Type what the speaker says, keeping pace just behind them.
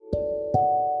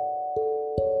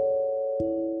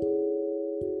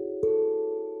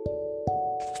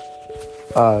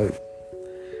Alright,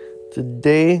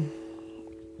 today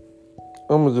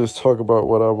I'm gonna just talk about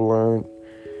what I've learned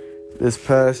this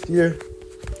past year,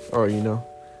 or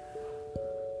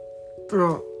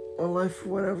throughout my life,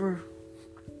 whatever.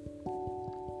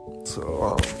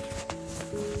 So,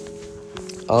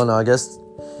 I don't know. I guess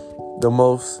the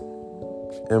most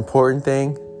important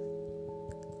thing.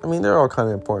 I mean, they're all kind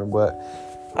of important, but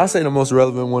I say the most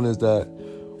relevant one is that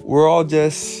we're all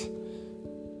just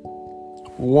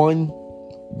one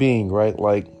being, right?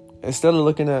 Like, instead of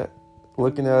looking at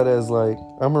it as like,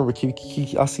 I remember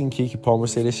Kiki, I seen Kiki Palmer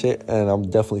say this shit, and I'm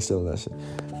definitely stealing that shit.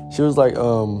 She was like,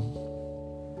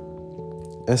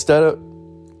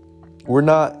 we're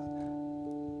not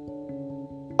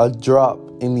a drop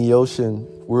in the ocean,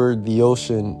 we're the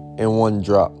ocean in one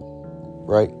drop,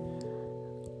 right?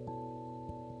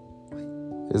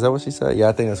 Is that what she said? Yeah,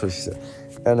 I think that's what she said.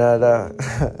 And that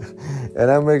and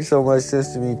that makes so much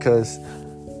sense to me, because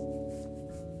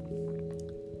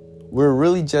we're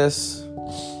really just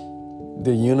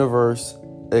the universe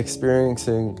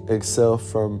experiencing itself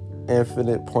from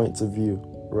infinite points of view,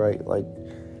 right? Like,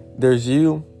 there's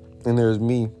you and there's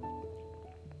me,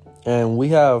 and we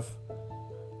have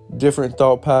different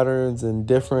thought patterns and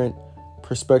different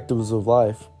perspectives of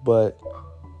life, but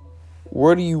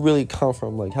where do you really come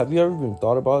from? Like, have you ever even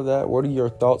thought about that? Where do your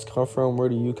thoughts come from? Where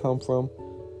do you come from?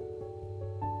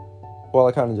 Well,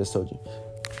 I kind of just told you.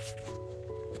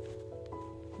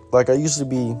 Like, I used to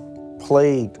be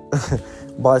plagued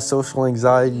by social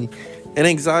anxiety and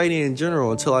anxiety in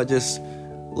general until I just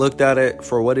looked at it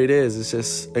for what it is. It's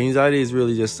just, anxiety is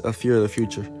really just a fear of the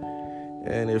future.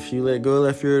 And if you let go of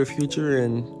that fear of the future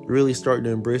and really start to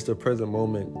embrace the present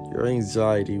moment, your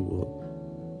anxiety will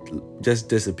just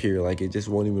disappear. Like, it just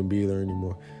won't even be there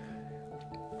anymore.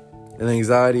 And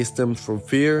anxiety stems from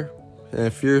fear,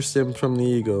 and fear stems from the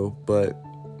ego, but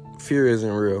fear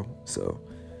isn't real. So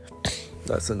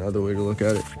that's another way to look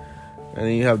at it. And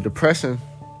then you have depression,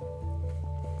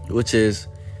 which is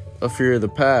a fear of the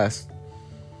past.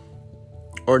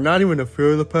 Or not even a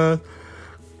fear of the past.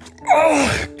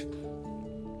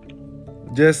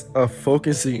 Just a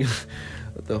focusing.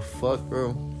 What the fuck,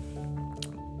 bro?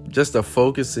 Just a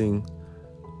focusing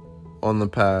on the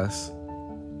past.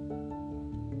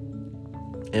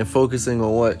 And focusing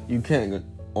on what you can't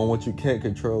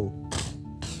control.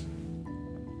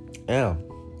 Yeah.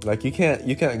 Like, you can't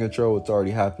control what's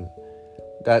already happened.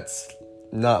 That's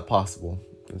not possible.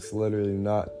 It's literally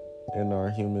not in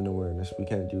our human awareness. We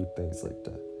can't do things like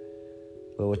that.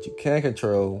 But what you can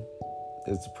control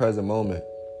is the present moment.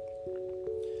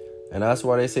 And that's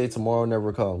why they say tomorrow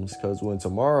never comes. Because when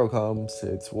tomorrow comes,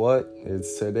 it's what?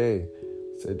 It's today.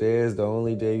 Today is the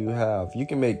only day you have. You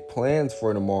can make plans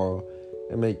for tomorrow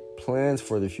and make plans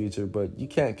for the future, but you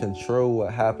can't control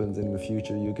what happens in the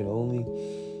future. You can only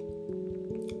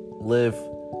live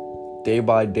day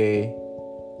by day,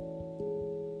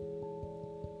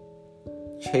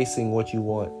 chasing what you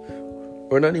want.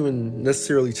 Or not even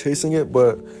necessarily chasing it,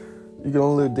 but you can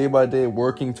only live day by day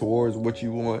working towards what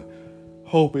you want,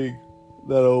 hoping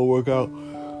that it'll work out.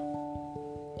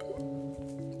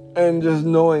 And just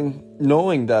knowing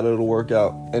that it'll work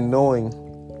out, and knowing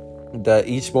that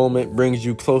each moment brings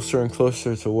you closer and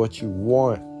closer to what you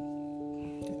want.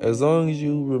 As long as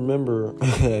you remember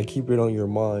and keep it on your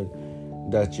mind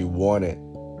that you want it,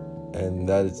 and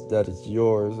that it's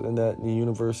yours, and that the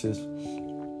universe is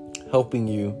helping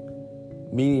you,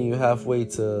 meeting you halfway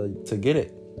to get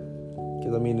it.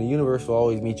 Because, I mean, the universe will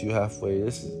always meet you halfway.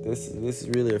 This is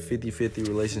really a 50-50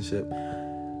 relationship.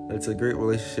 It's a great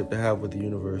relationship to have with the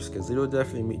universe, because it'll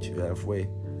definitely meet you halfway.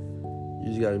 You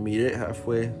just gotta meet it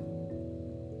halfway.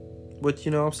 But,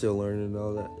 I'm still learning and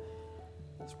all that.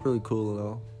 It's pretty cool and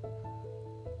all.